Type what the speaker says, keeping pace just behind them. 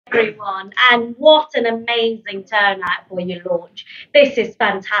everyone, and what an amazing turnout for your launch. This is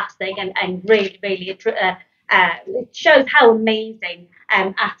fantastic and really, really it shows how amazing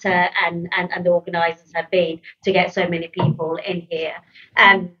ATA and the organisers have been to get so many people in here.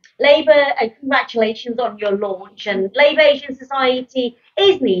 Labour, congratulations on your launch. And Labour Asian Society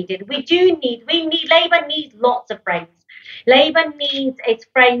is needed. Labour needs lots of friends. Labour needs its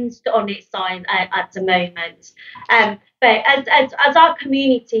friends on its side at the moment. But as our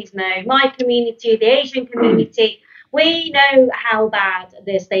communities know, my community, the Asian community, we know how bad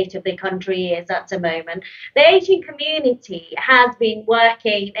the state of the country is at the moment. The Asian community has been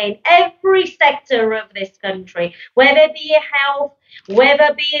working in every sector of this country, whether it be health, whether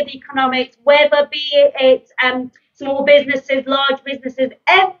it be it economics, whether be it small businesses, large businesses,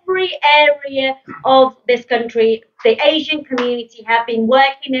 every area of this country, the Asian community have been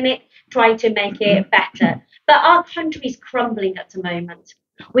working in it, trying to make it better. But our country is crumbling at the moment.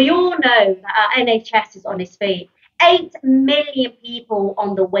 We all know that our NHS is on its feet. 8 million people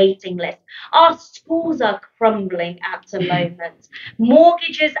on the waiting list. Our schools are crumbling at the moment.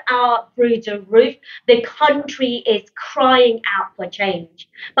 Mortgages are through the roof. The country is crying out for change.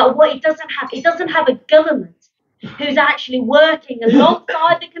 But what it doesn't have a government who's actually working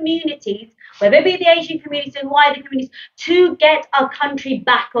alongside the communities, whether it be the Asian community and wider communities, to get our country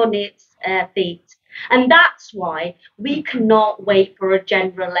back on its feet. And that's why we cannot wait for a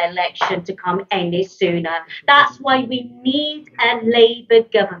general election to come any sooner. That's why we need a Labour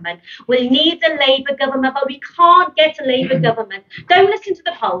government. We need a Labour government, but we can't get a Labour government. Don't listen to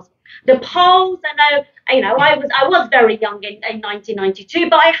the polls. The polls, I was very young in 1992,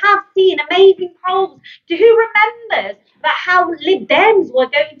 but I have seen amazing polls. Who remembers about how Lib Dems were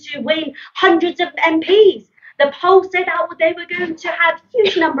going to win hundreds of MPs? The polls said that they were going to have a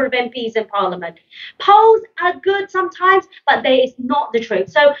huge number of MPs in Parliament. Polls are good sometimes, but that is not the truth.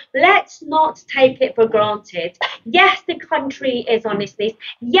 So let's not take it for granted. Yes, the country is on its knees.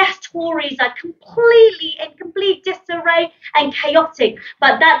 Yes, Tories are completely in complete disarray and chaotic,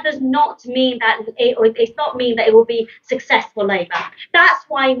 but that does not mean that it will be successful Labour. That's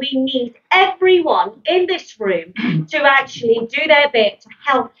why we need everyone in this room to actually do their bit to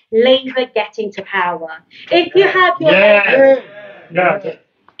help Labour get into power. If you have your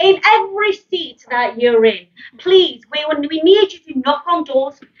in every seat that you're in, please, we need you to knock on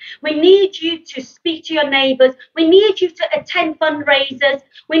doors. We need you to speak to your neighbours. We need you to attend fundraisers.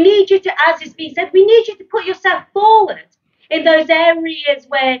 We need you to, as is being said, we need you to put yourself forward in those areas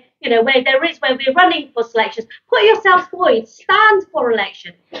where we're running for selections. Put yourself forward, stand for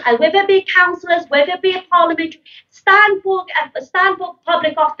election, and whether it be councillors, whether it be a parliamentary, stand for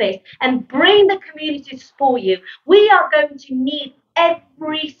public office, and bring the community to support you. We are going to need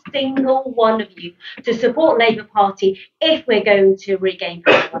every single one of you to support Labour Party if we're going to regain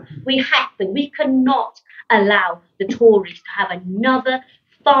power. We cannot allow the Tories to have another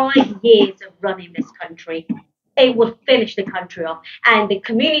 5 years of running this country. It will finish the country off, and the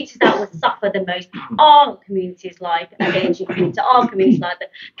communities that will suffer the most are communities like the Asian community, are communities like the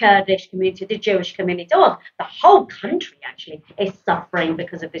Kurdish community, the Jewish community, or the whole country actually is suffering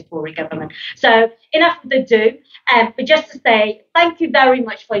because of this Tory government. So enough of the do, but just to say thank you very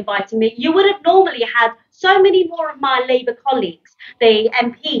much for inviting me. You would have normally had so many more of my Labour colleagues, the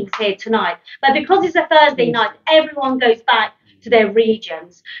MPs here tonight, but because it's a Thursday night, everyone goes back to their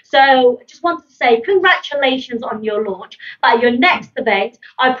regions. So I just wanted to say congratulations on your launch. But at your next event,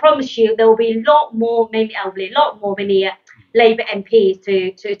 I promise you there will be a lot more many Labour MPs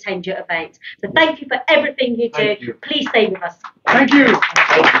to attend your event. So thank you for everything you do. Please stay with us. Thank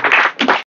you.